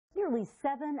Currently,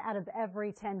 7 out of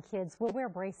every 10 kids will wear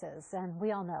braces, and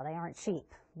we all know they aren't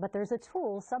cheap. But there's a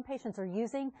tool some patients are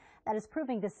using that is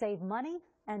proving to save money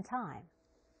and time.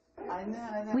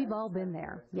 We've all been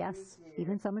there. Yes,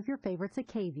 even some of your favorites at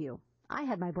KVUE. I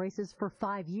had my braces for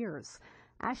 5 years.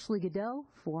 Ashley Godot,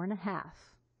 4.5.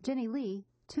 Jenny Lee,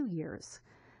 2 years.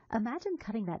 Imagine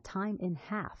cutting that time in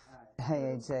half.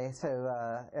 Hey, AJ,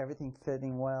 so everything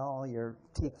fitting well? Your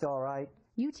teeth all right?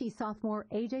 UT sophomore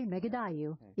AJ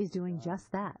Maguddayao is doing just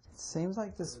that. Seems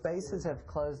like the spaces have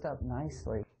closed up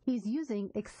nicely. He's using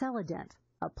AcceleDent,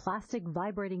 a plastic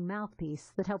vibrating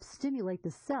mouthpiece that helps stimulate the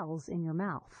cells in your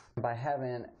mouth. By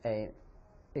having a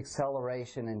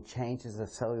acceleration and changes of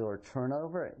cellular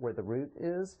turnover where the root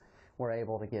is, we're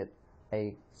able to get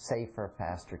a safer,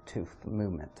 faster tooth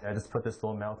movement. I just put this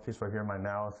little mouthpiece right here in my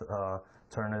mouth,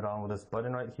 turn it on with this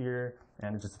button right here,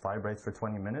 and it just vibrates for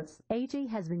 20 minutes. AJ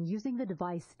has been using the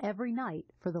device every night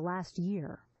for the last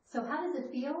year. So how does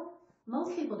it feel?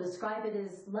 Most people describe it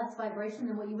as less vibration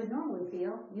than what you would normally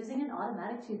feel using an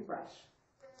automatic toothbrush.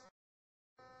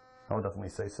 I would definitely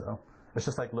say so. It's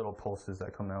just like little pulses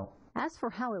that come out. As for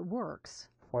how it works,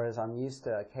 whereas I'm used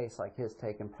to a case like his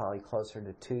taking probably closer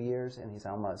to 2 years, and he's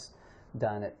almost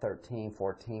done at 13,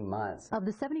 14 months. Of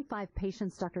the 75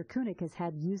 patients Dr. Kunik has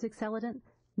had use AcceleDent,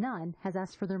 none has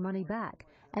asked for their money back.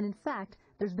 And in fact,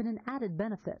 there's been an added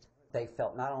benefit. They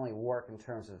felt not only work in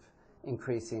terms of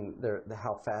increasing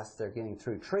how fast they're getting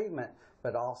through treatment,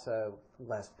 but also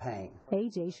less pain.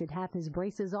 AJ should have his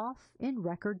braces off in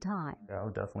record time. Yeah, I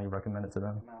would definitely recommend it to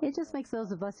them. It just makes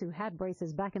those of us who had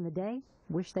braces back in the day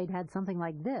wish they'd had something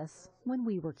like this when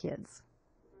we were kids.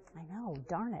 I know,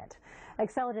 darn it.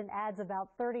 AcceleDent adds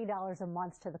about $30 a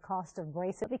month to the cost of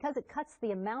braces because it cuts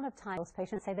the amount of time most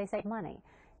patients say they save money.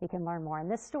 You can learn more in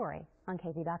this story on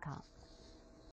KVUE.com.